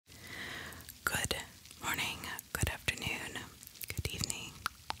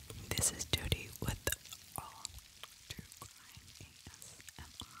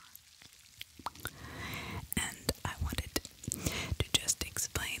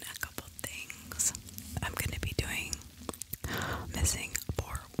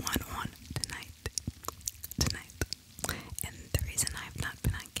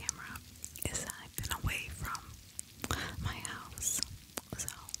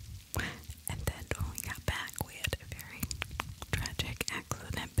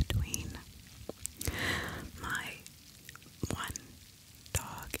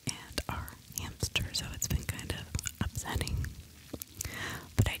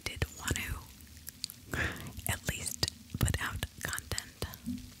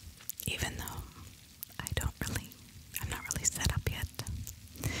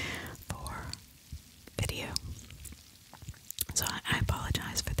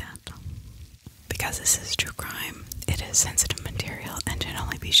because this is true crime, it is sensitive material and should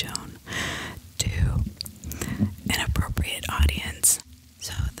only be shown to an appropriate audience.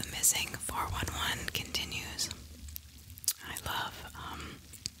 So the missing 411 continues.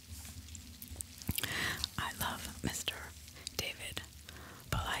 I love Mr. David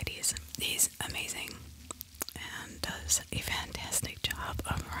Paulides. He's amazing and does a fantastic job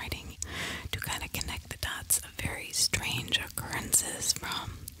of writing to kind of connect the dots of very strange occurrences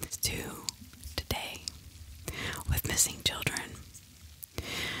from to today with missing children.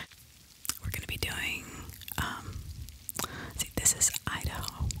 We're going to be doing, this is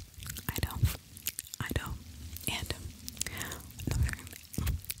Idaho, and northern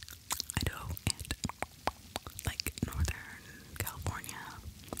Idaho, and like northern California,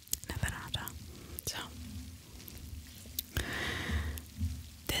 Nevada. So,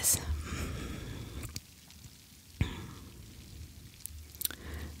 this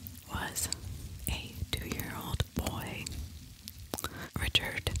was a 2-year-old boy,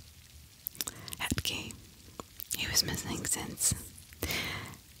 Richard Hetke. He was missing since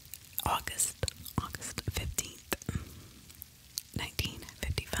August 15th,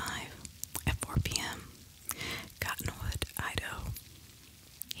 1955 at 4 p.m. Cottonwood, Idaho.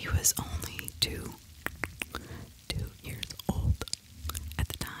 He was only two years old at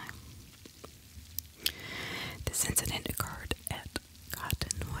the time. This incident occurred at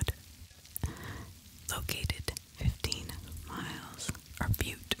Cottonwood, located 15 miles, or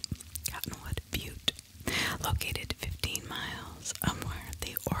Butte, Cottonwood, Butte, located 15 miles of where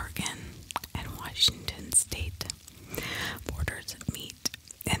the Oregon and Washington state borders meet,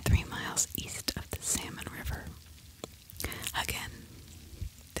 and 3 miles east of the Salmon River. Again,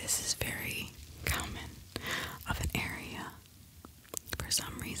 this is very common of an area for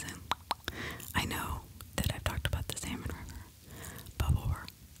some reason. I know that I've talked about the Salmon River before.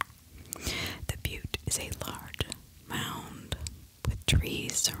 The Butte is a large mound with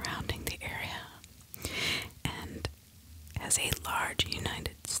trees surrounding the area and has a large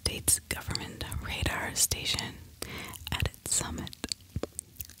United States government radar station at its summit.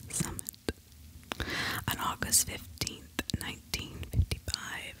 On August 15th,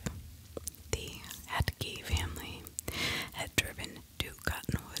 1955, the Hetke family had driven to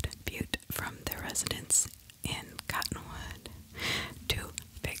Cottonwood Butte from their residence in Cottonwood to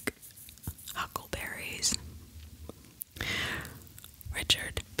pick huckleberries.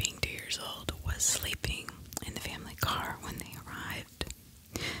 Richard, being 2 years old, was sleeping in the family car when they arrived,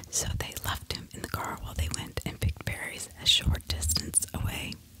 so they left him in the car while they went and picked berries a short distance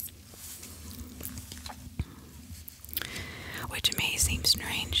away. Which may seem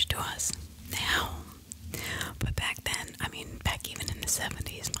strange to us now, but back then, back even in the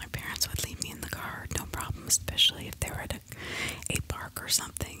 70s, my parents would leave me in the car, no problem, especially if they were at a park or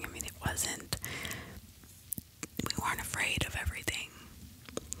something. We weren't afraid of everything.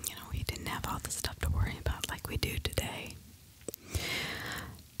 We didn't have all the stuff to worry about like we do today.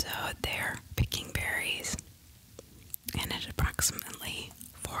 So they're picking berries, and at approximately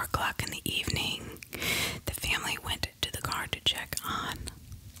 4 o'clock in the evening, the family went to the car to check on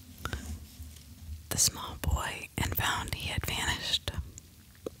the small boy and found he had vanished.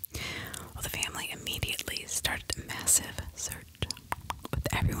 Well, the family immediately started a massive search with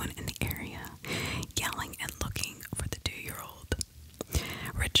everyone in the area yelling and looking for the 2-year-old.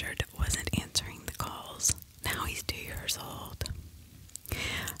 Richard wasn't answering the calls. Now he's 2 years old.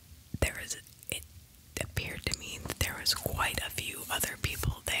 It appeared to me that there was quite a few other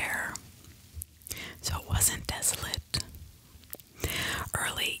people there, so it wasn't desolate.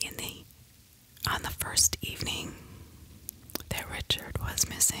 Early on the first evening that Richard was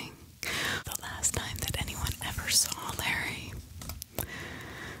missing, the last time that anyone ever saw Larry.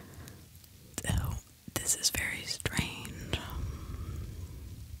 So this is very strange.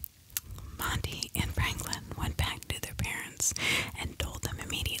 Monty and Franklin went back to their parents and told them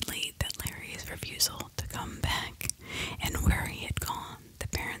immediately that Larry's refusal to come back and where he had gone. The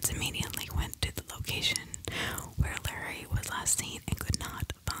parents immediately went to the location where Larry was last seen and could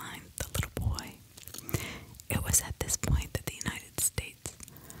not find the little boy. It was at this point that the United States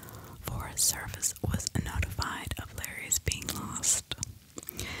Forest Service was notified of Larry's being lost.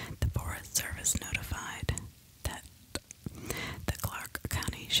 The Forest Service notified that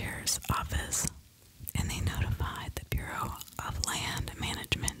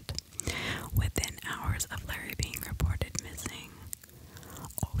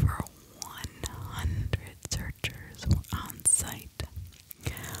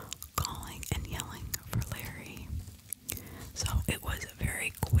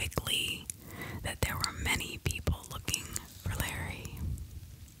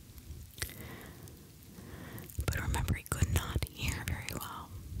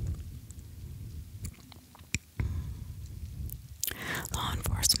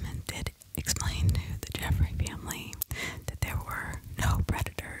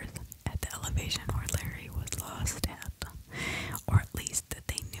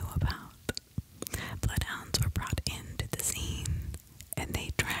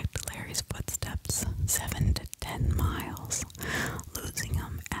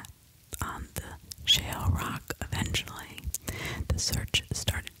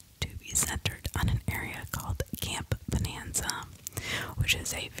which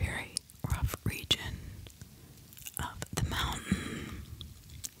is a very rough region of the mountain.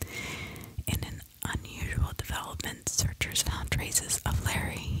 In an unusual development, searchers found traces of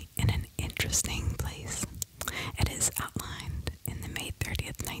Larry in an interesting place. It is outlined in the May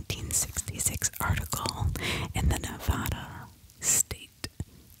 30th, 1966 article in the Nevada State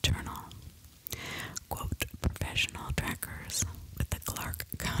Journal. Quote, professional trackers with the Clark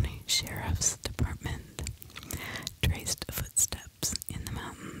County Sheriff's Department traced footsteps in the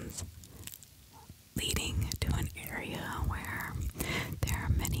mountains leading to an area where there are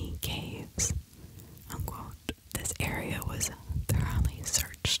many caves. Unquote. This area was thoroughly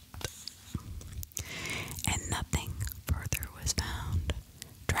searched, and nothing further was found.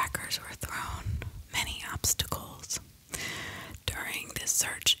 Trackers were thrown many obstacles during this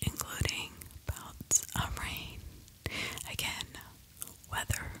search, including bouts of rain, again,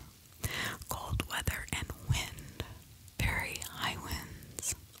 weather, cold weather, and wind, very high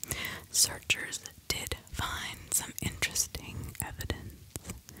winds. Searchers did find some interesting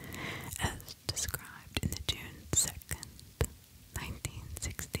evidence, as described in the June 2nd,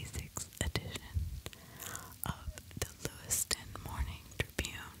 1966 edition of the Lewiston Morning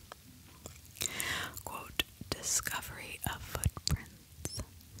Tribune. Quote, discovery of footprints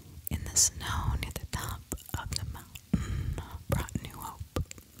in the snow near the top of the mountain brought new hope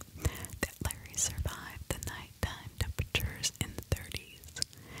that Larry survived the nighttime temperatures in the 30s.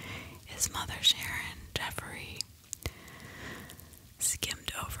 His mother, Sharon Jeffrey,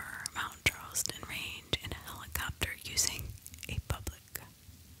 skimmed over Mount Charleston Range in a helicopter using a public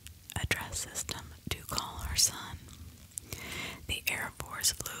address system to call her son. The Air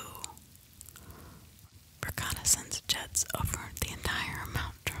Force flew reconnaissance jets over the entire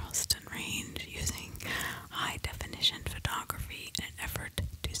Mount Charleston Range using high-definition photography in an effort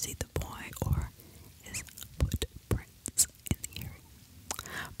to see the boy or his footprints in the area.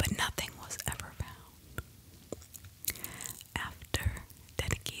 But nothing was ever found. After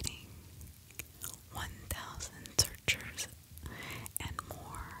dedicating 1,000 searchers and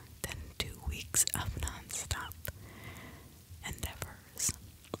more than 2 weeks of non-stop endeavors,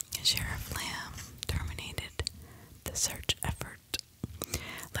 Sheriff Lamb terminated the search effort.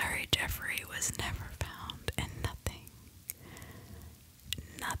 Larry Jeffrey was never found, and nothing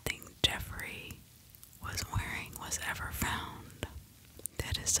Jeffrey was wearing was ever found.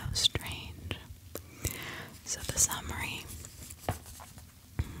 That is so strange. So the summary: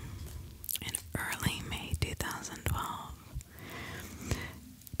 in early May 2012,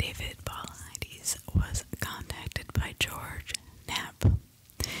 David Paulides was contacted by George Knapp,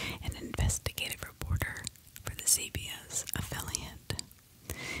 an investigative reporter for the CBS affiliate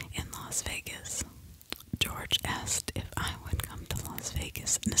in Las Vegas. George asked if I would come to Las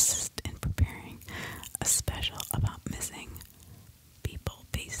Vegas and assist in preparing a special about missing people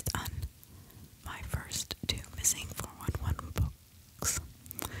based on my first 2 missing 411 books.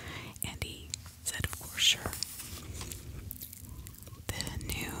 And he said, of course, sure. The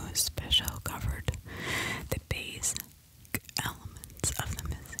new special covered the basic elements of the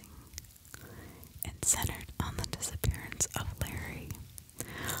missing and centered on the disappearance of Larry.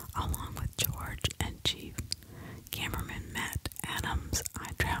 Along with George and Chief Cameraman Matt Adams,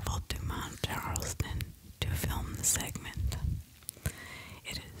 I traveled to Mount Charleston to film the segment.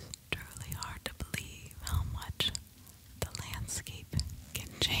 It is truly hard to believe how much the landscape can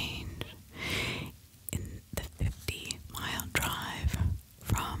change in the 50-mile drive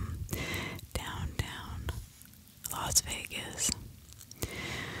from downtown Las Vegas.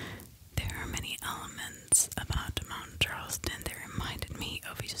 There are many elements about Mount Charleston that reminded me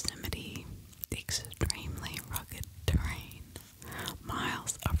of Yosemite, the extremely rugged terrain,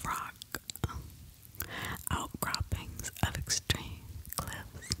 miles of rock, outcroppings of extreme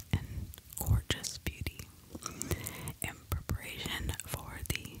cliffs, and gorgeous beauty. In preparation for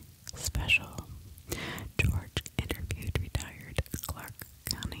the special, George interviewed retired Clark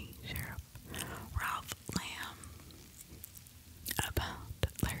County Sheriff Ralph Lamb about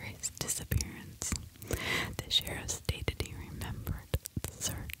Larry's disappearance. The sheriff stated he remembered the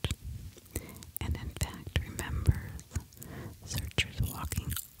search, and in fact remembers searchers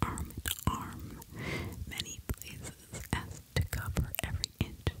walking arm in arm many places as to cover every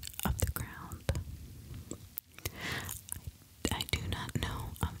inch of the ground. I do not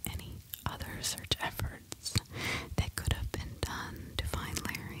know of any other search efforts that could have been done to find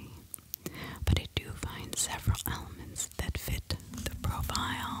Larry, but I do find several elements that fit the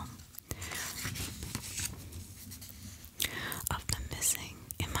profile of the missing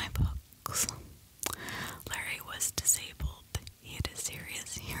in my books. Larry was disabled. He had a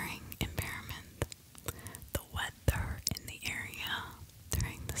serious hearing impairment. The weather in the area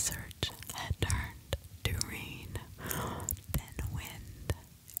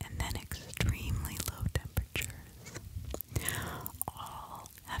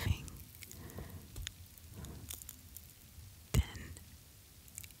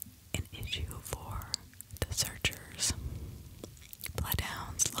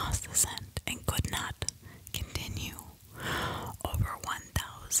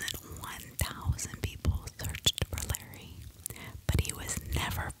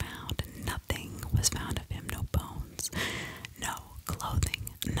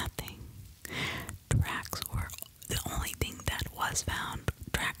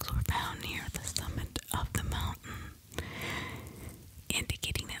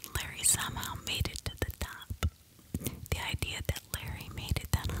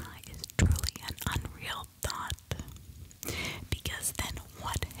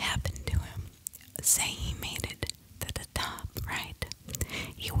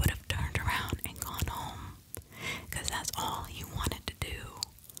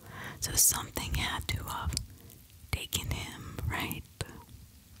So something had to have taken him, right?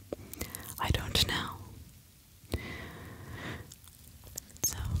 I don't know.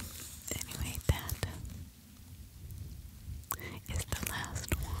 So, anyway, that is the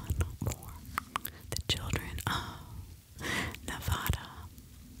last one for the children of Nevada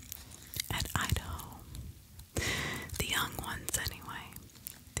and Idaho. The young ones, anyway.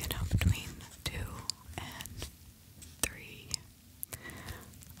 Between 2 and 3.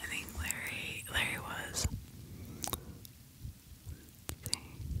 I think Larry was. Let's see.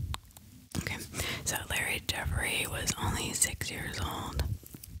 Okay, so Larry Jeffrey was only 6 years old.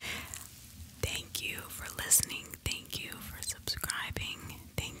 Thank you for listening. Thank you for subscribing.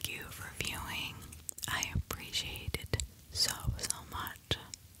 Thank you for viewing. I appreciate it so much.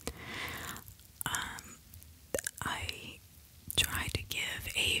 I try to give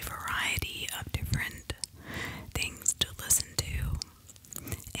a variety of different things to listen to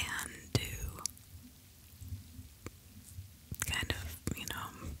and to kind of,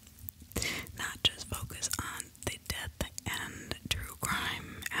 not just focus on the death and true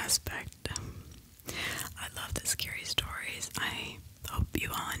crime aspect. I love the scary stories. I hope you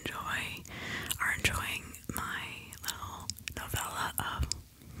all are enjoying my little novella of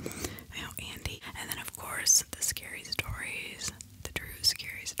Andy. And then, of course, the scary stories, the true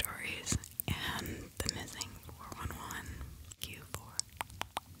scary stories, and the missing 411. Thank you for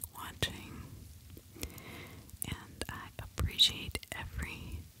watching, and I appreciate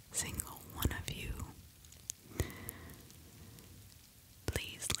every single one of you.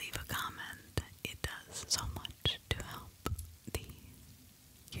 Please leave a comment. It does so much to help the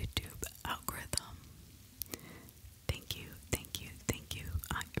YouTube algorithm. Thank you, thank you, thank you.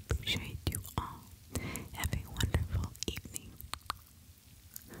 I appreciate you all. Have a wonderful evening,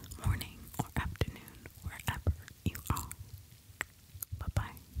 morning, or afternoon, wherever you are.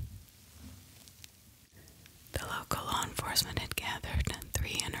 Bye-bye. The local law enforcement had gathered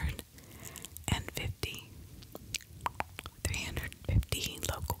 350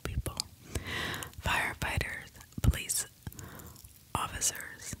 local people, firefighters, police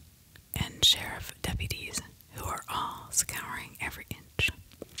officers, and sheriff deputies who are all scouring every inch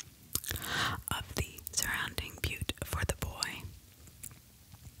of the surrounding butte for the boy.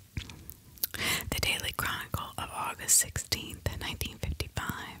 The Daily Chronicle of August 16th, 1955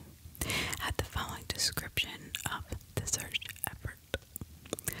 had the following description of the search effort.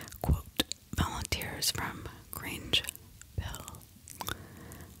 Quote, volunteers from Grangeville,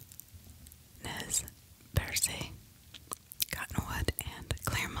 Nez Perce, Cottonwood, and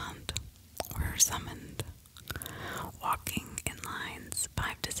Claremont were summoned, walking in lines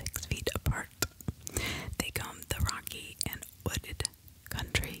 5 to 6 feet apart. They combed the rocky and wooded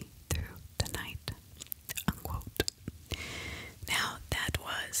country through the night. Unquote. Now, that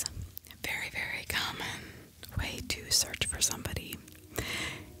was a very, very common way to search for somebody.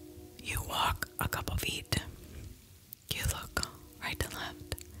 You walk a couple feet, you look right to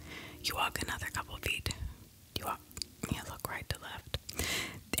left. You walk another couple feet, you look right to left.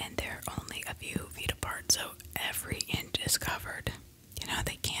 And they're only a few feet apart, so every inch is covered.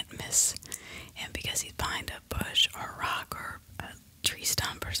 They can't miss him because he's behind a bush or a rock or a tree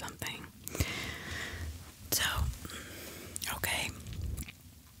stump or something. So, okay.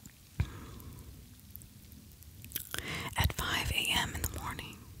 At 5 a.m. in the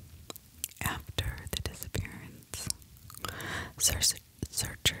morning, after the disappearance,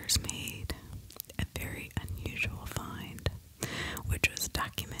 searchers made a very unusual find, which was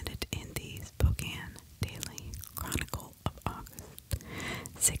documented in the Spokane Daily Chronicle of August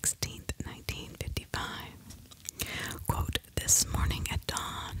 16th, 1955. Quote, this morning at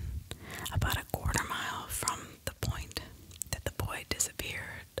dawn, about a quarter mile from the point that the boy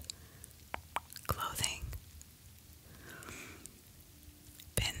disappeared, clothing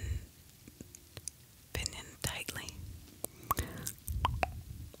pinned tightly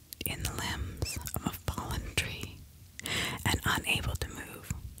in the limbs of a fallen tree and unable to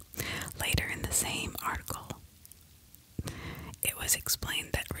move. Later in the same article, it was explained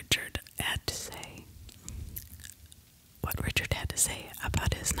that Richard had to say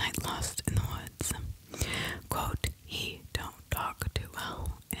about his night lost in the woods. Quote, he don't talk too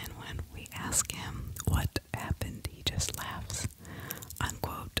well, and when we ask him what happened, he just laughs.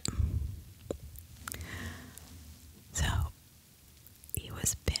 Unquote. So, he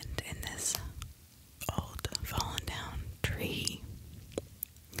was pinned in this old fallen down tree,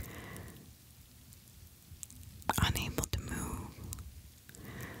 unable to move,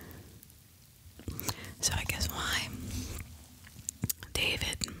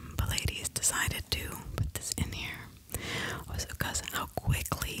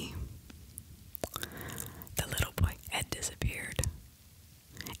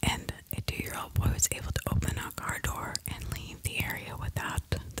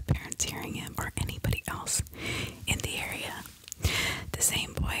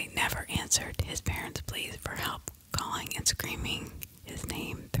 and screaming his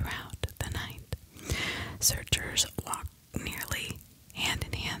name throughout the night. Searchers walked nearly hand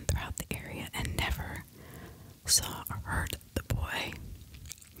in hand throughout the area and never saw or heard the boy.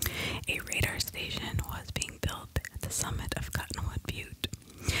 A radar station was being built at the summit of Cottonwood Butte,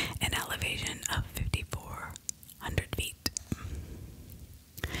 an elevation of 5,400 feet.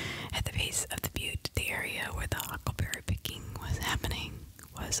 At the base of the butte, the area where the huckleberry picking was happening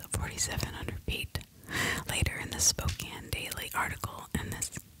was 4,700 feet. Later in the Spokane Daily article, in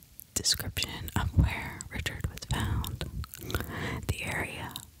this description of where Richard was found, the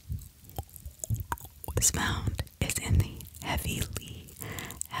area was found is in the heavily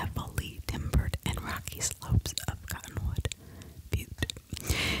timbered and rocky slopes of Cottonwood Butte,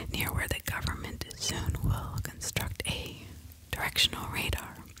 near where the government soon will construct a directional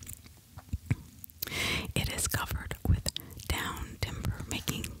radar. It is covered with down timber,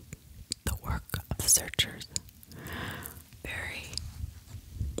 making the work of the searchers very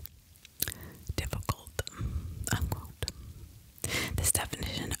difficult, unquote. This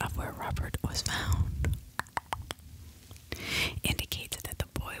definition of where Robert was found indicates that the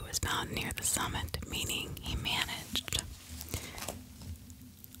boy was found near the summit, meaning he managed.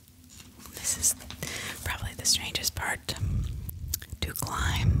 This is probably the strangest part. To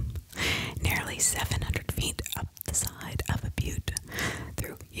climb nearly 700 feet up the side of a butte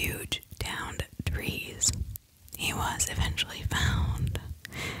through huge downed trees. He was eventually found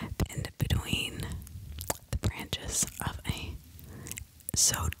pinned between the branches of a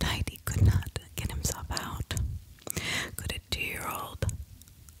so tight he could not get himself out. Could a 2-year-old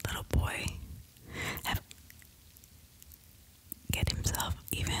little boy have get himself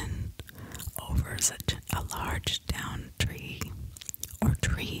even over such a large downed tree or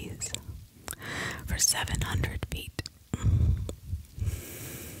trees for 700 feet?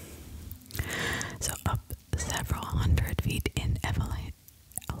 So up several hundred feet in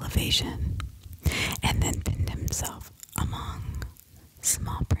elevation, and then pinned himself among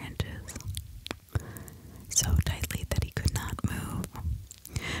small branches so tightly that he could not move.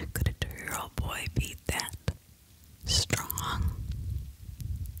 Could a 2-year-old boy be that strong?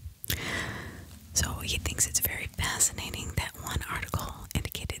 So he thinks it's very fascinating that one article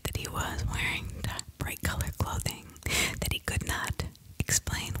indicated that he was wearing bright colored clothing, that he could not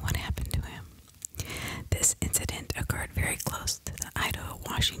explain what happened to him. This incident occurred very close to the Idaho,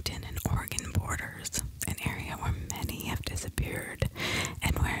 Washington, and Oregon borders, an area where many have disappeared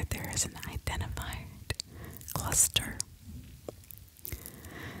and where there is an identified cluster.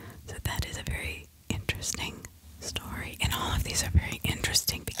 So that is a very interesting story, and all of these are very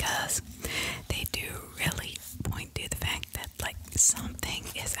interesting because they do really point to the fact that, like, something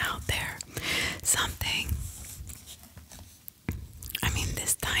is out there. Something. I mean,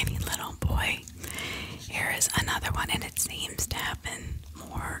 this tiny little boy. Here is another one, and it seems to happen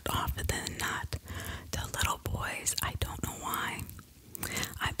more often than not to little boys. I don't know why.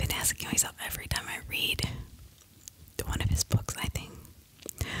 I've been asking myself every time I read one of his books, I think,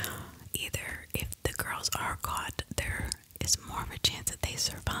 either if the girls are caught, there is more of a chance that they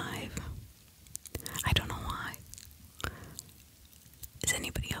survive. I don't know why. Does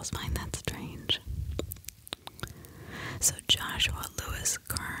anybody else find that strange? So Joshua Lewis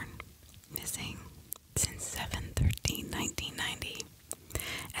Kern, missing since 7/13/1990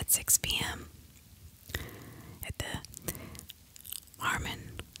 at 6 p.m. at the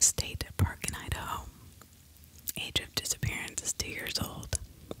Armin State Park in Idaho. Age of disappearance is 2 years old.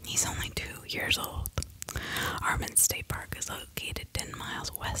 He's only 2 years old. Armin State Park is located 10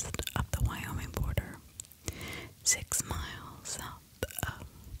 miles west of the Wyoming border, 6 miles south of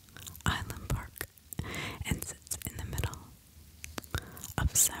Island Park, and sits in the middle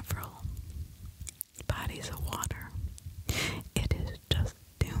of several bodies of water. It is just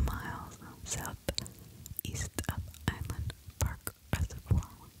 2 miles southeast of Island Park Reservoir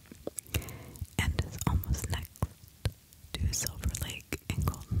and is almost next to Silver Lake and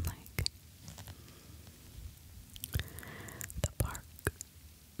Golden Lake. The park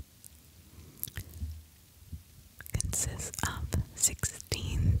consists of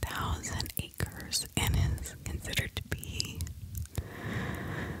 16,000 acres and is considered to be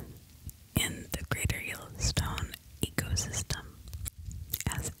in the Greater Yellowstone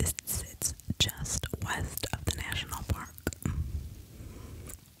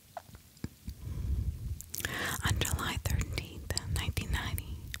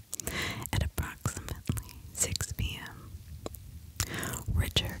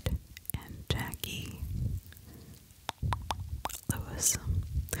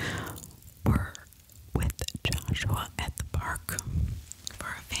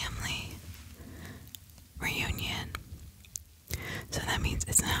canines.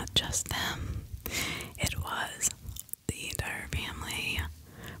 It's not just them. It was the entire family.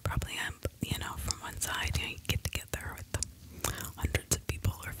 Probably, from one side, you get together with hundreds of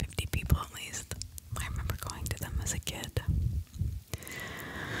people or 50 people at least. I remember going to them as a kid.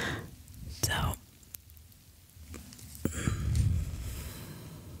 So,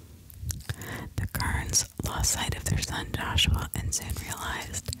 the Kerns lost sight of their son Joshua and soon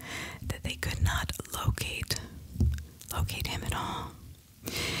realized that they could not locate him at all.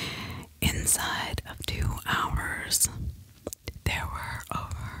 Inside of 2 hours, there were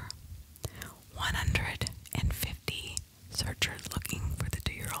over 150 searchers looking for the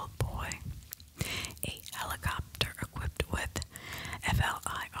 2-year-old boy. A helicopter equipped with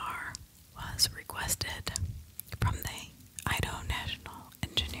FLIR was requested from the Idaho National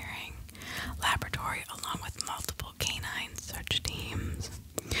Engineering Laboratory along with multiple canine search teams.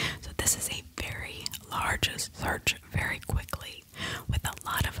 So this is a very large search very quickly with a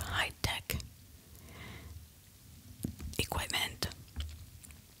lot of high-tech equipment.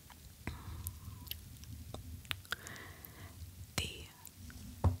 The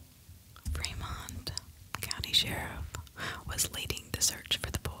Fremont County Sheriff was leading the search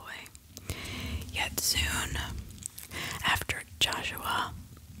for the boy. Yet soon after Joshua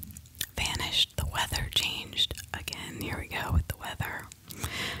vanished, the weather changed again. Here we go with the weather.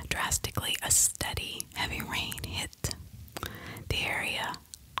 Drastically, a steady, heavy rain hit the area.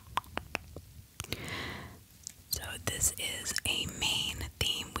 So this is a main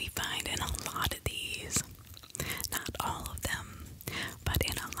theme we find in a lot of these. Not all of them, but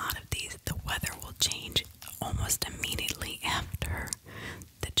in a lot of these, the weather will change almost immediately after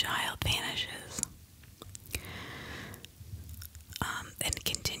the child vanishes. And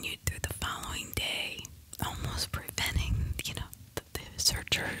continued through the following day, almost preventing, the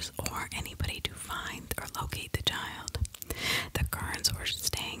searchers or anybody to find or locate the child. The Kerns were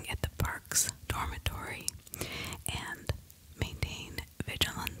staying at the park's dormitory and maintained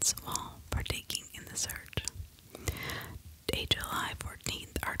vigilance while partaking in the search. A July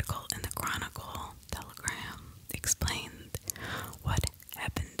 14th article in the Chronicle Telegram explained what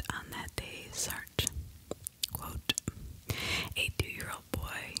happened on that day's search. Quote, a 2-year-old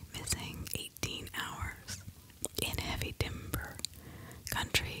boy missing 18 hours in heavy timber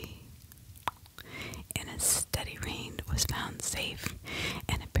country in a steady rain was found safe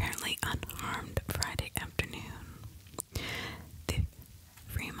and apparently unharmed Friday afternoon. The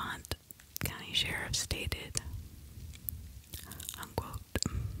Fremont County Sheriff stated, unquote,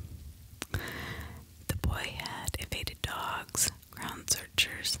 the boy had evaded dogs, ground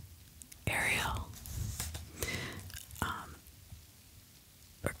searchers, aerial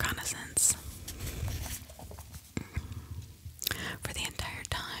reconnaissance for the entire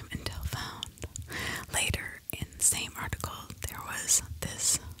time until found. Later in the same article, there was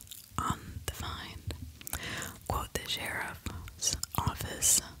this on the find. Quote, the sheriff's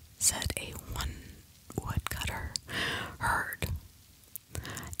office said a woodcutter heard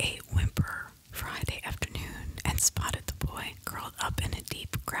a whimper Friday afternoon and spotted the boy curled up in a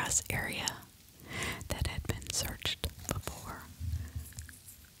deep grass area that had been searched before.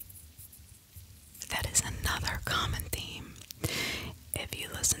 That is another common theme. If you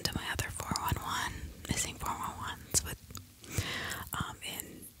listen to my other 411, missing 411s with,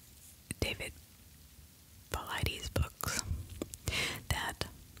 in David Paulides' books, that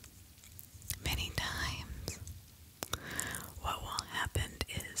many times what will happen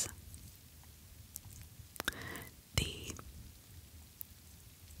is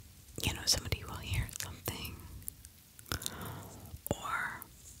somebody will hear something, or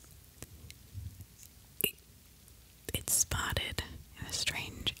it's spotted in a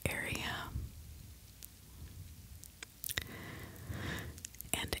strange area,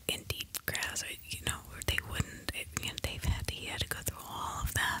 and in deep grass, where they wouldn't, he had to go through all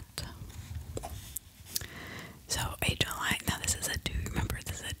of that. So now this is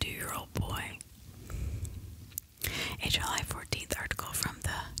this is a 2-year-old boy. A July 14th article from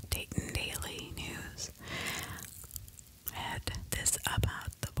the Dayton Daily News had this about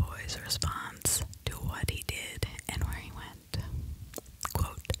the boy's response to what he did and where he went.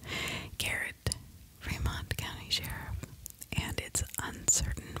 Quote, Garrett, Fremont County Sheriff, and it's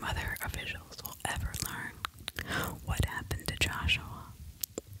uncertain whether officials will ever learn what happened to Joshua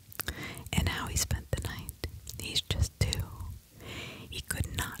and how he spent the night. He's just 2. He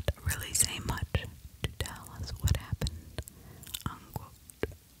could not really say much to tell us what happened, unquote.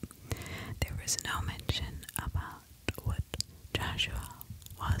 There was no mention about what Joshua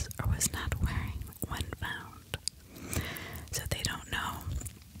was or was not wearing when found. So they don't know.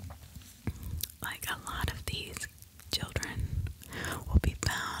 Like, a lot of these children will be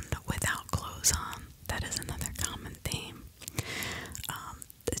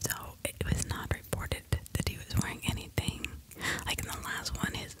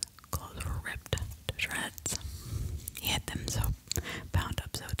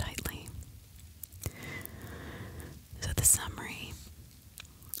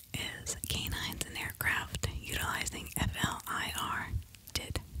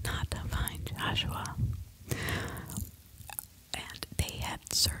Joshua. And they had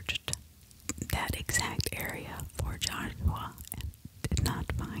searched that exact area for Joshua and did not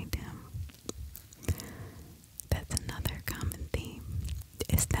find him. That's another common theme,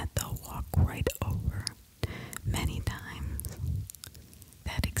 is that they'll walk right over many times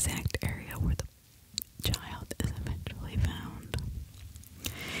that exact area where the child is eventually found,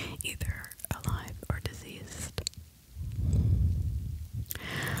 either alive or deceased.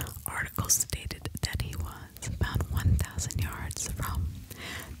 Articles stated that he was about 1,000 yards from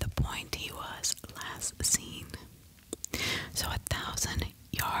the point he was last seen. So 1,000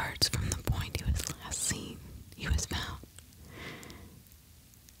 yards from the point he was last seen, he was found.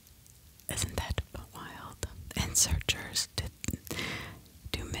 Isn't that wild? And searchers did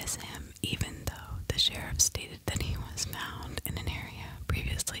miss him, even though the sheriff stated that he was found in an area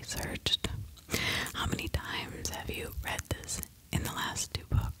previously searched. How many times have you read this in the last 2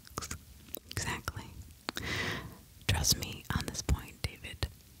 books? Exactly. Trust me on this point, David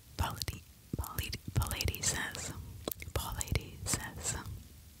Paulady says.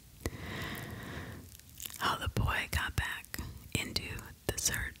 How the boy got back into the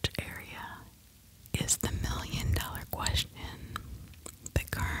search area is the million-dollar question. The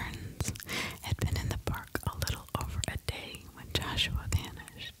Kerns had been in the park a little over a day when Joshua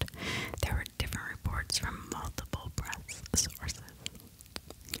vanished. There were different reports from multiple press sources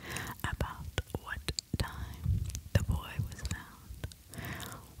about what time the boy was found.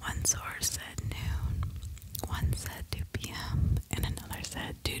 One source said noon, one said 2 p.m., and another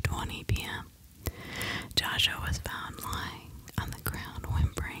said 2:20 p.m. Joshua was found lying on the ground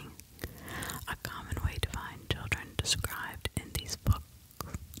whimpering, a common way to find children described in these books.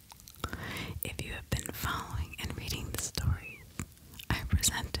 If you have been following and reading the stories I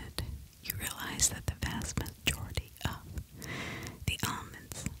presented, you realize that the vast majority of the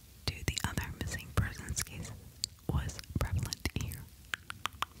elements to the other missing persons cases was prevalent here.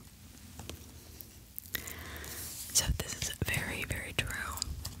 So this is very, very true.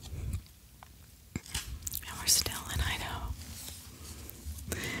 And we're still in Idaho.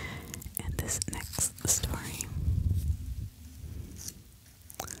 And this next story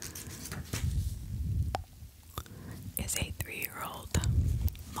is a 3-year-old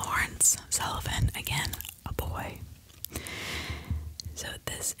Lawrence Sullivan, again, a boy. So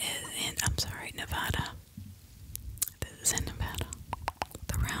this is in, Nevada. This is in Nevada.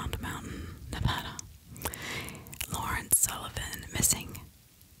 The Round Mountain, Nevada. Lawrence Sullivan missing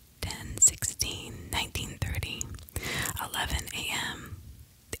 10/16/1930, 11 a.m.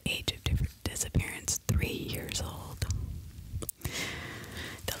 The age of disappearance, 3 years old.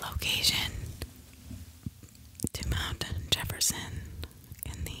 The location to Mount Jefferson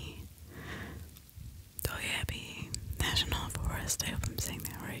in the Toyabe National Forest. I hope I'm saying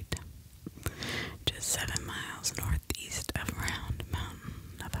that right. Just 7 miles northeast of Round Mountain,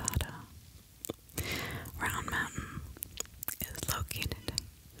 Nevada. Round Mountain is located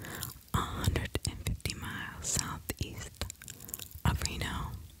 150 miles southeast of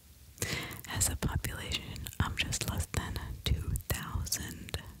Reno, has a population of just less than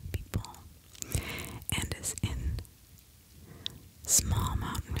 2,000 people, and is in small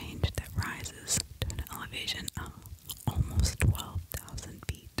mountain range that rises to an elevation of almost 12,000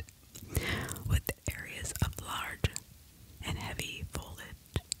 feet, with areas of large and heavy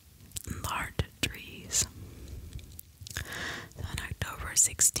foliage and large trees. So on October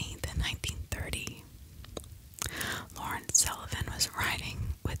 16th, 1930, Lawrence Sullivan was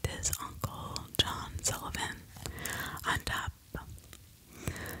riding with his uncle John Sullivan on top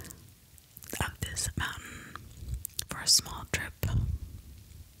of this mountain for a small trip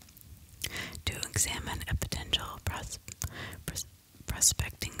to examine a potential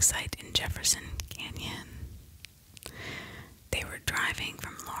prospecting site in Jefferson Canyon. They were driving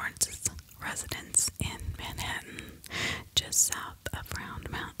from Lawrence's residence in Manhattan, just south of Round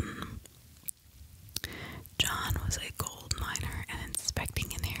Mountain. John was a gold miner and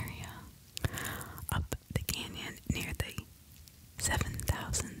inspecting an area up the canyon near the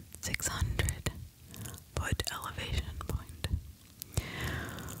 7,600 foot elevation point.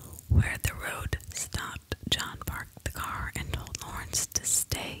 Where the road stopped, John parked the car and told Lawrence to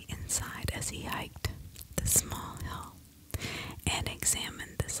stay inside as he hiked the small hill and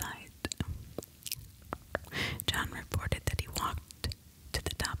examined the site. John reported that he walked to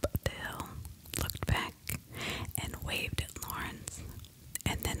the top of the hill, looked back, and waved at Lawrence,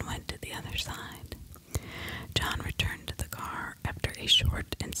 and then went to the other side. John returned to the car after a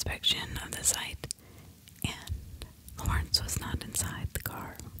short inspection of the site, and Lawrence was not inside the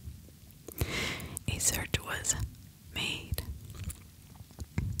car. A search was made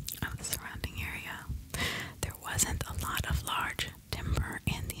of the surrounding area.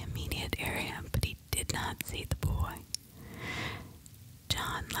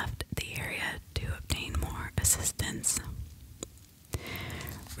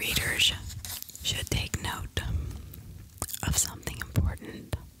 Readers should take note of something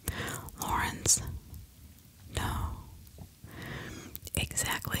important. Lawrence knew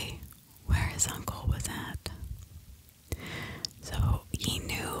exactly where his uncle was at. So he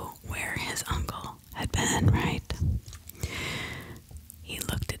knew where his uncle had been, right? He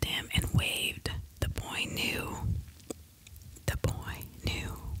looked at him and waved. The boy knew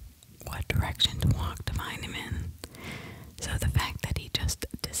what direction to walk to find him in. So the fact that he just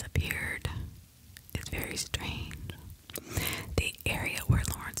disappeared is very strange. The area where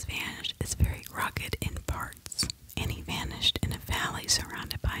Lawrence vanished is very rugged in parts, and he vanished in a valley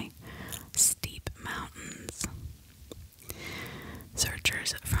surrounded by steep mountains.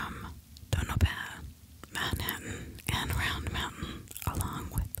 Searchers from Tonopah, Manhattan, and Round Mountain, along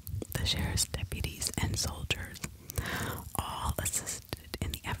with the sheriff's deputies and soldiers, all assisted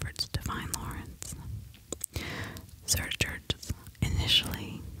in the efforts to find Lawrence. Searchers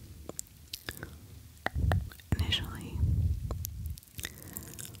initially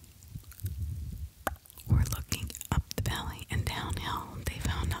were looking up the valley and downhill. They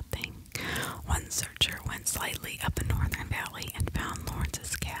found nothing. One searcher went slightly up a northern valley and found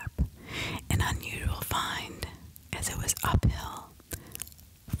Lawrence's cap, an unusual find as it was uphill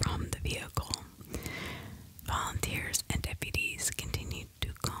from the vehicle. Volunteers and deputies continued to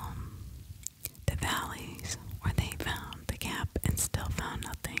comb the valleys where they found the cap and still found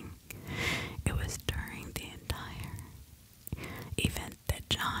nothing. It was during the entire event that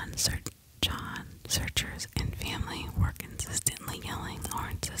John searchers and family were consistently yelling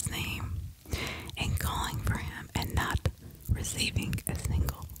Lawrence's name and calling for him and not receiving a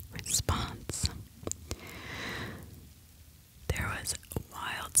single response. There was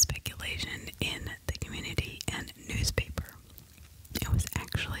wild speculation in the community and newspaper. It was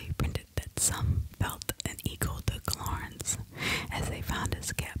actually printed that some felt an eagle took Lawrence as they found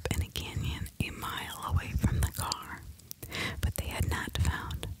his cap in a canyon a mile away from the car, but they had not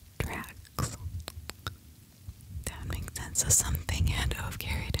found tracks. That makes sense. So something had to have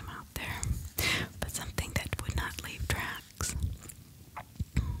carried him out there, but something that would not leave tracks.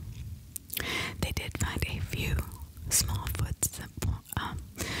 They did find a few small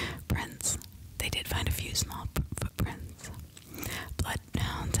prints. They did find a few small footprints.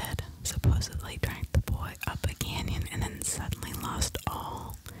 Bloodhounds had supposedly tracked the boy up a canyon and then suddenly lost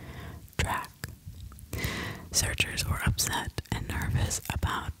all track. Searchers were upset and nervous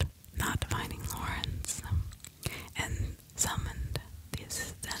about not finding Lawrence and summoned the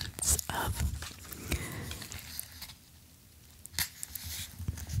assistance of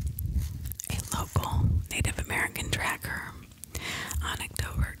a local Native American tracker. On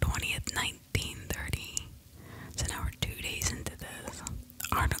October 20th, 1930, so now we're 2 days into this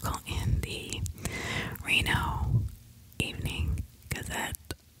article in the Reno Evening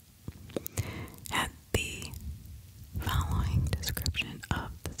Gazette, had the following description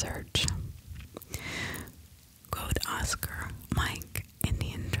of the search. Quote, Oscar Mike,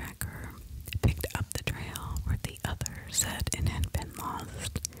 Indian tracker, picked up the trail where the others said it had been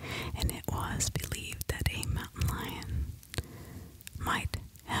lost, and it was believed that a mountain lion might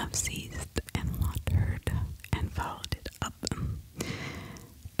have seized and wandered and followed it up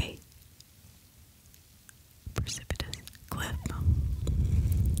a precipitous cliff,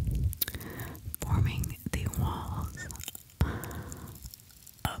 forming the walls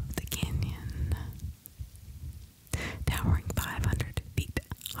of the canyon, towering 500 feet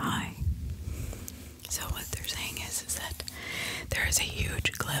high. So what they're saying is that there is a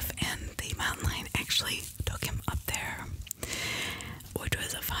huge cliff and the mountain lion actually took him up there, which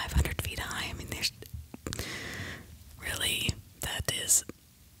was a 500 feet high. I mean, there's really, that's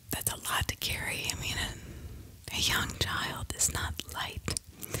a lot to carry. I mean, a young child is not light.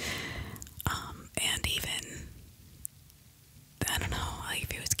 And even, I don't know, like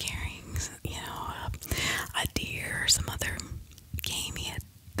if he was carrying, a deer or some other game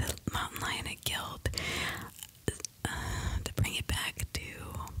the mountain lion had killed, to bring it back to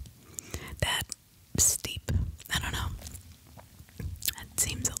that steep, I don't know. It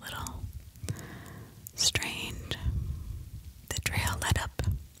seems a little strange. The trail led up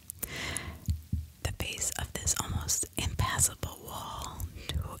the base of this almost impassable wall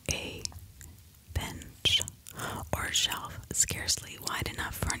to a bench or shelf scarcely wide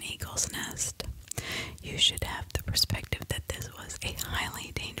enough for an eagle's nest. You should have the perspective that this was a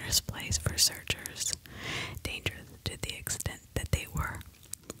highly dangerous place for searchers. Dangerous to the extent that they were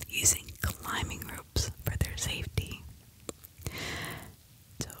using climbing ropes for their safety.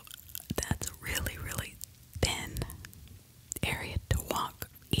 So that's a really, really thin area to walk,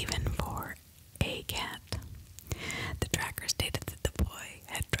 even for a cat. The tracker stated that the boy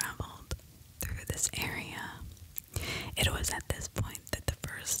had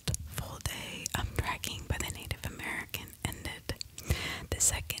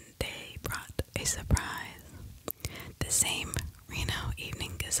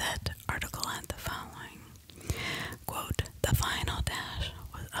Gazette article had the following, quote, "The final dash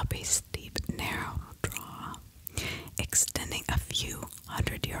was up a steep, narrow draw, extending a few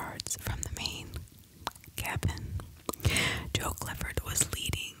hundred yards from the main cabin. Joe Clifford was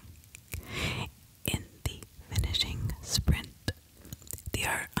leading in the finishing sprint." The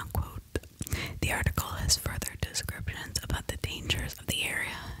article has further descriptions about the dangers of the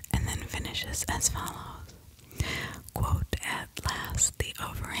area and then finishes as follows. Quote, "At last the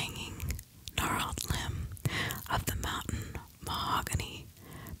overhanging, gnarled limb of the mountain mahogany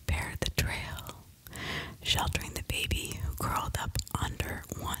bared the trail, sheltering the baby who curled up under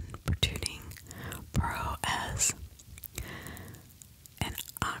one protruding burrow as an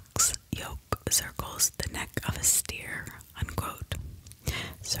ox yoke circles the neck of a steer," unquote.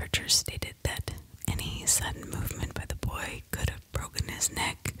 Searchers stated that any sudden movement by the boy could have broken his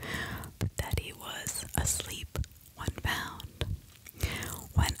neck, but that he was asleep when found.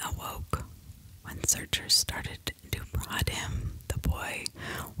 When searchers started to prod him, the boy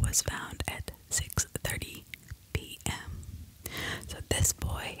was found at 6:30 p.m. So this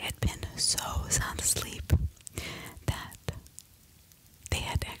boy had been so sound asleep that they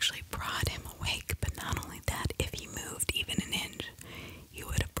had to actually prod him awake, but not only that, if he moved even an inch, he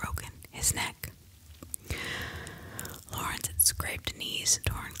would have broken his neck. Lawrence had scraped knees,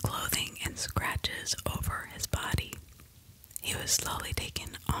 torn clothing, and scratches over his body. He was slowly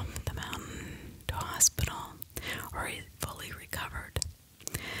taken off the mountain to a hospital, where he fully recovered.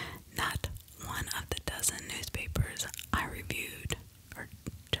 Not one of the dozen newspapers I reviewed, or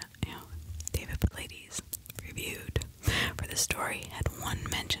David Pallades reviewed for the story, had one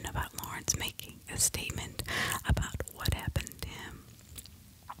mention about Lawrence making a statement about what happened to him.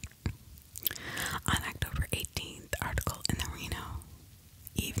 On October 18th, the article in the Reno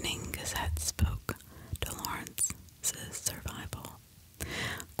Evening Gazette spoke to Lawrence's survival.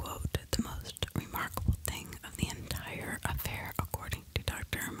 Quote, "The most remarkable thing of the entire affair, according to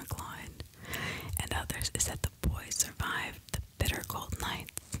Dr. McLeod and others, is that the boy survived the bitter cold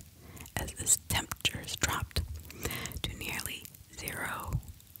nights as the temperatures dropped to nearly zero.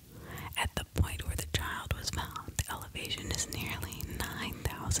 At the point where the child was found, the elevation is nearly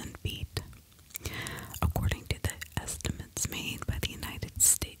 9,000 feet. According to the estimates made by the United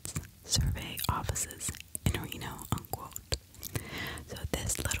States Survey offices in Reno," unquote. So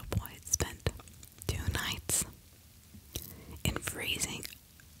this little boy spent 2 nights in freezing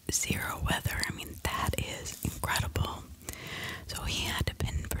zero weather. I mean, that is incredible. So he had to have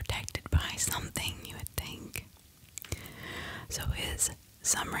been protected by something, you would think. So his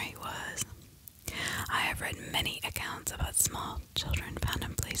summary was, "I have read many accounts about small children found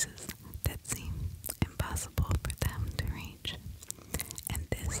in places that seem impossible for them to reach, and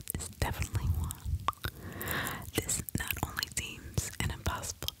this is definitely one. This not only seems an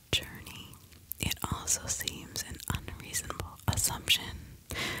impossible journey, it also seems an unreasonable assumption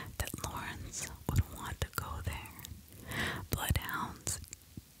that Lawrence would want to go there. Bloodhounds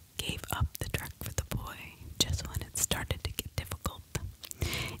gave up the trek for the boy just when it started to get difficult.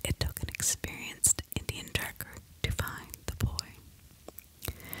 It took an experienced Indian trekker to find the boy.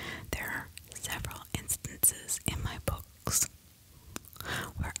 There are several instances in my books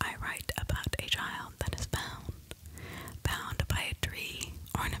where I write about a child that is bound by a tree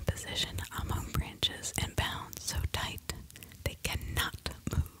or in a position among branches and bound so tight they cannot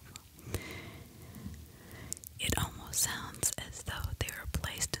move. It almost sounds as though they were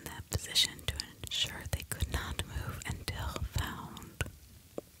placed in that position to ensure they could not move until found.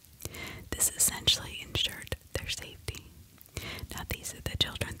 This essentially ensured their safety. Now these are the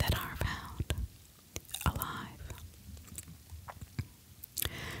children that are found alive.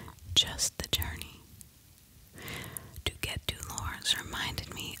 Just the journey to get to Lawrence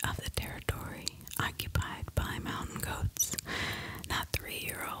reminded me of the territory occupied by mountain goats, not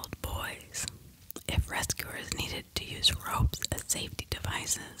 3-year-old boys. If rescuers needed to use ropes as safety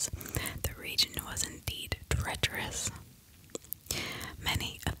devices, the region was indeed treacherous.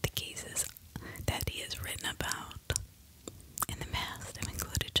 Many of the cases that he has written about in the past have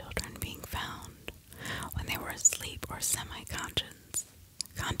included children being found when they were asleep or semi-conscious.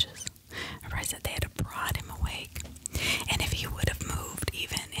 Or I said they had to prod him awake, and if he would have moved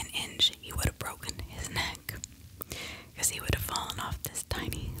even an inch, he would have broken his neck, because he would have fallen off this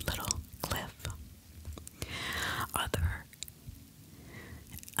tiny little cliff. Other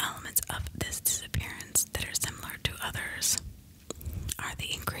elements of this disappearance that are similar to others are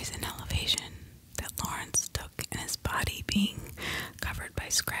the increase in elevation that Lawrence took and his body being covered by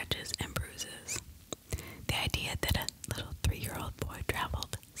scratches and bruises. The idea that a little 3-year-old boy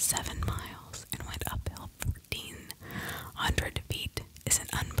traveled 7 miles and went uphill 1,400 feet is an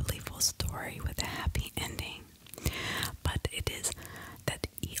unbelievable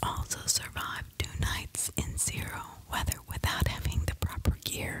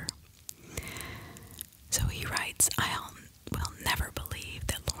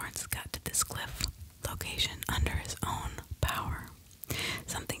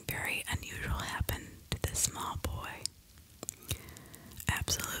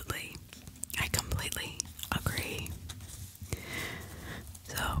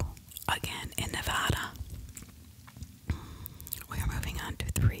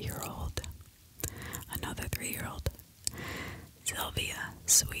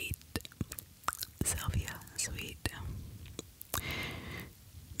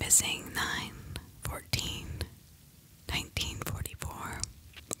missing 9/14/1944,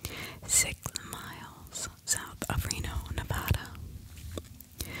 6 miles south of Reno, Nevada.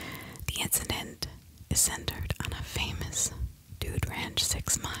 The incident is centered on a famous dude ranch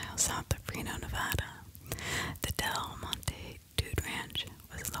 6 miles south of Reno, Nevada. The Del Monte Dude Ranch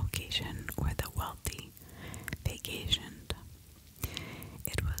was a location where the wealthy vacationed.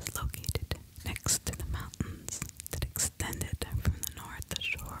 It was located next to the mountains that extended from the north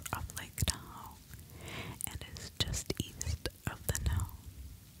shore of Lake Tahoe and is just east of the known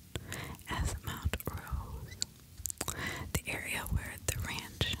as Mount Rose. The area where the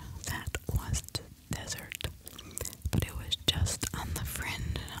ranch sat was desert, but it was just on the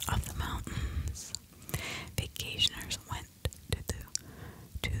fringe of the mountains. Vacationers went to the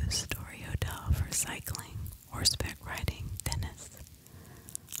two-story hotel for cycling, horseback riding, tennis,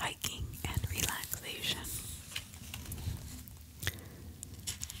 hiking, and relaxation.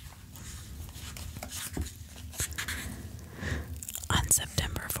 On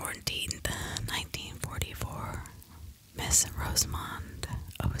September 14th, 1944, Miss Rosamond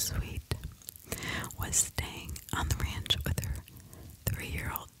O'Sweet was staying on the ranch with her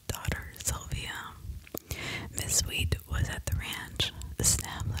 3-year-old daughter, Sylvia. Miss Sweet was at the ranch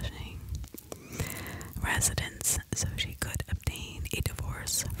establishing residence so she could obtain a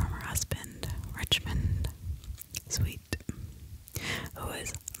divorce from her husband, Richmond Sweet, who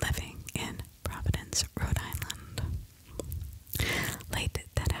was living in Providence, Rhode Island. Late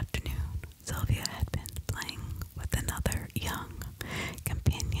that afternoon, Sylvia had been playing with another young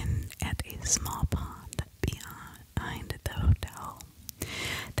companion at a small pond behind the hotel.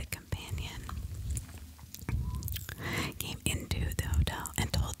 The companion came into the hotel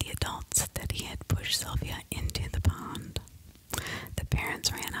and told the adults that he had pushed Sylvia into the pond. The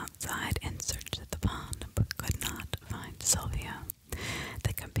parents ran outside and searched the pond but could not find Sylvia.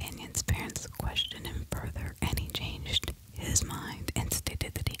 The companion's parents questioned him further and he changed his mind and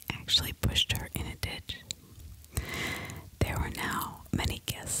stated that he actually pushed her in a ditch. There were now many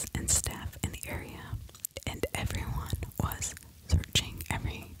guests and staff in the area, and everyone was searching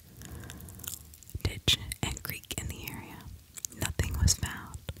every ditch and creek in the area. Nothing was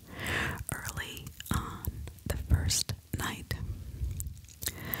found. Early on the first night,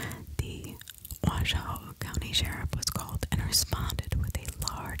 the Washoe County Sheriff was called and responded with a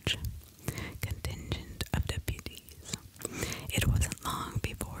large contingent of deputies. It wasn't long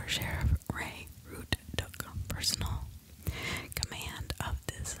before Sheriff Ray Root took personal command of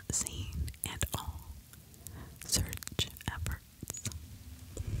this scene and all search efforts.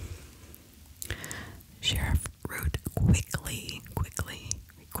 Sheriff Root quickly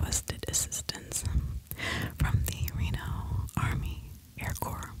requested assistance from the Reno Army Air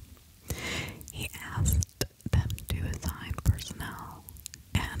Corps. He asked them to assign personnel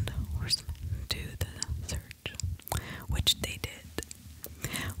and horsemen to the search, which they did.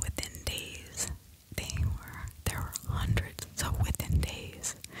 Within days, there were hundreds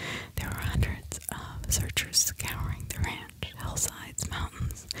of searchers scouring the ranch, hillsides,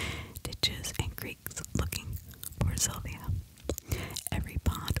 mountains, ditches, and creeks looking for Sylvia. Every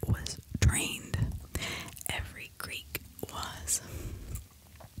pond was drained. Every creek was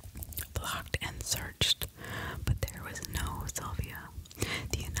blocked and searched, but there was no Sylvia.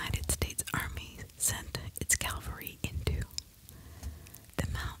 The United States Army sent its cavalry into the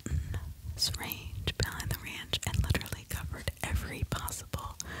mountainous range behind the ranch and literally covered every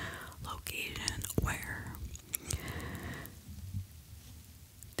possible location where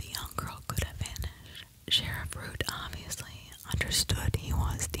the young girl could have vanished. Sheriff Root obviously understood he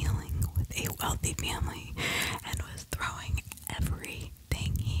was dealing with a wealthy family and was throwing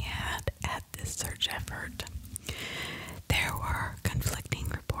everything he had at this search effort. There were conflicting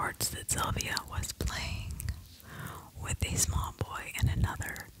reports that Sylvia was playing with a small boy and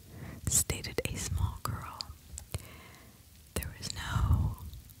another stated a small girl. There was no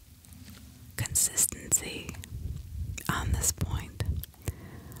consistency on this point.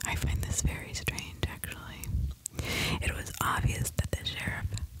 I find this very strange, actually. It was obvious that the sheriff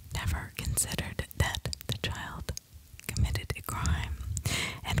never considered that the child committed a crime,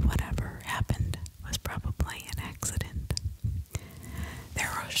 and whatever happened was probably an accident. There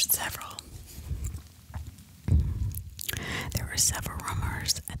were several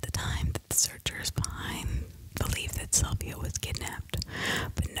rumors at the time that the searchers believed that Sylvia was kidnapped,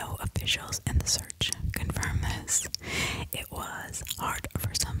 but no officials in the search confirmed this. It was hard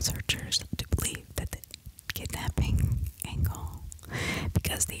for some searchers to believe that the kidnapping angle,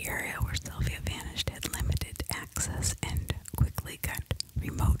 because the area where Sylvia vanished had limited access and quickly got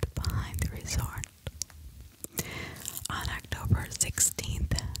remote behind the resort. On October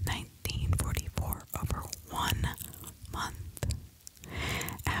 16th,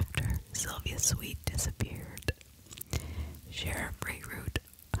 Sweet disappeared. Sheriff Ray Root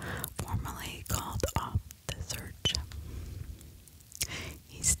formally called off the search.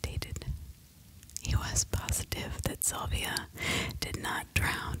 He stated he was positive that Sylvia did not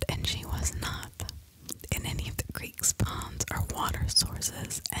drown and she was not in any of the creeks, ponds, or water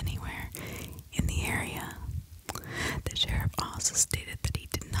sources anywhere in the area. The sheriff also stated that he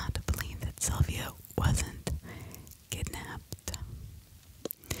did not believe that Sylvia wasn't kidnapped,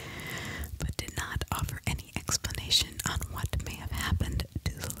 but did not offer any explanation on what may have happened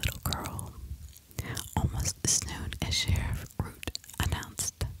to the little girl. Almost as soon as Sheriff Root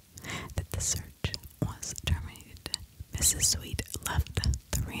announced that the search was terminated, Mrs. Sweet left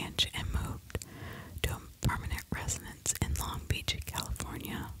the ranch and moved to a permanent residence in Long Beach,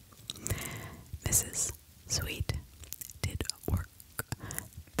 California. Mrs. Sweet did work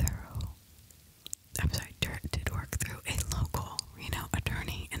through a local Reno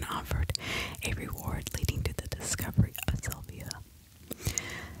attorney and offered a reward leading to the discovery of Sylvia.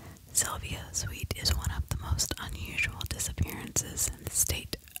 Sylvia Sweet is one of the most unusual disappearances in the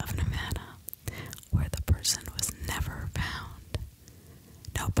state of Nevada, where the person was never found.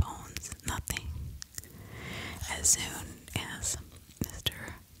 No bones, nothing. As soon as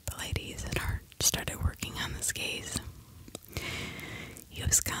the ladies and her started working on this case, he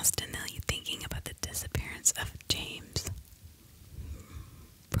was constantly thinking about the disappearance of James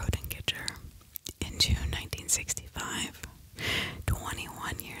Brodenkircher in June 1965,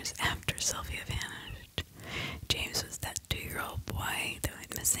 21 years after Sylvia vanished. James was that 2-year-old boy that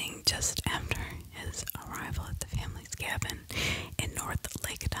went missing just after his arrival at the family's cabin in North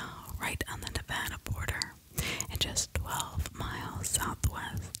Lake Idaho, right on the Nevada border, and just 12 miles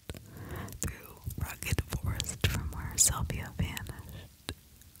southwest through rugged forest from where Sylvia vanished.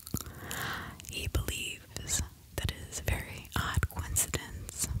 He believes that it is a very odd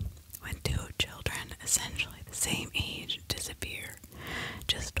coincidence when two children essentially the same age disappear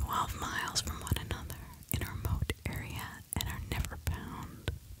just 12 miles from one another in a remote area and are never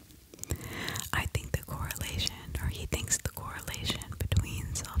found. I think the correlation, or he thinks the correlation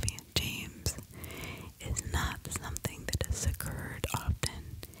between Sylvia and James is not something that has occurred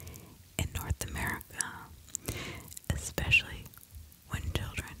often in North America, especially when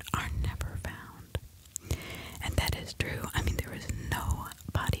children are never found. And that is true. I mean, there was no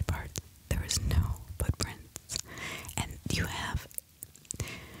body parts, there was no footprints, and you have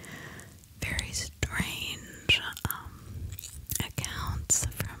very strange accounts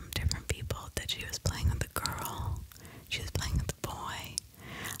from different people that she was playing with the girl, she was playing with the boy.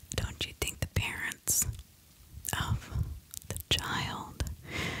 Don't you think the parents of the child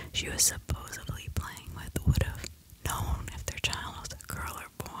she was supposedly playing with would have known if their child was a girl or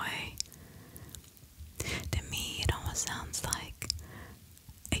boy? To me, it almost sounds like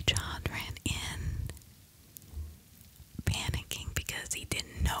a child ran in panicking because he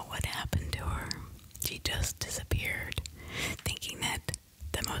didn't know what happened to her. She just disappeared, thinking that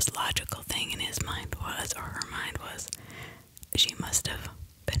the most logical thing in his mind was, or her mind was,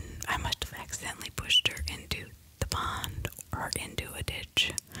 I must have accidentally pushed her into the pond or into a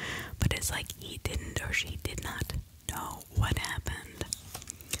ditch. But it's like he didn't, or she did not know what happened.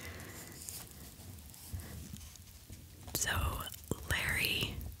 So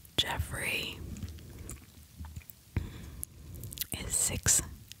Larry Jeffrey is 6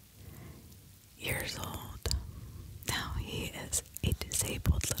 years old. Now he is a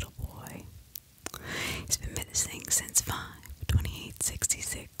disabled little boy. He's been missing since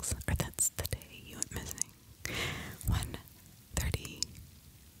 5/28/66, or that's the day he went missing. 1:30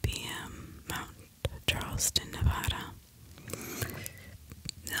 p.m. Mount Charleston, Nevada.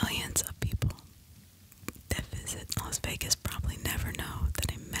 Millions of people that visit Las Vegas probably never know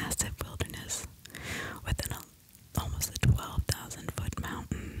that a massive wilderness with almost a 12,000-foot mountain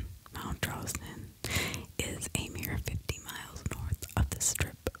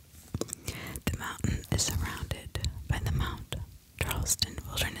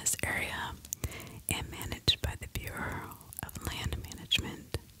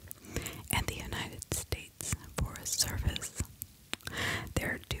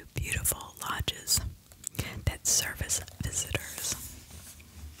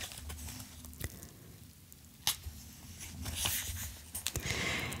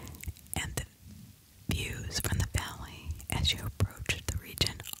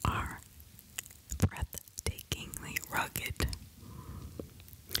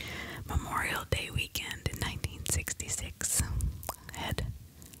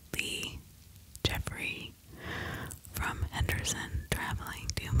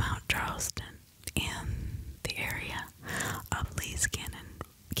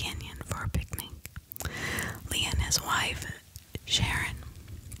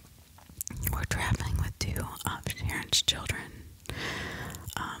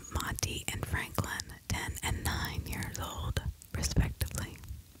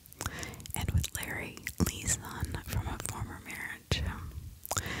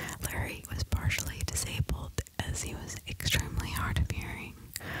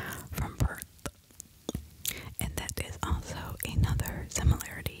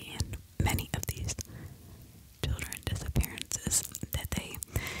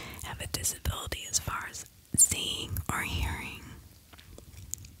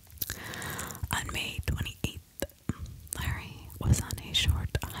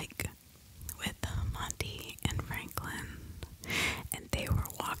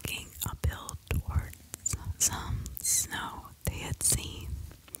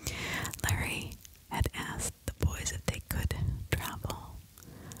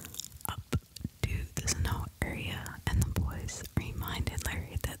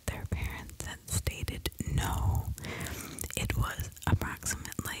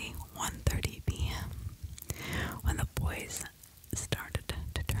boys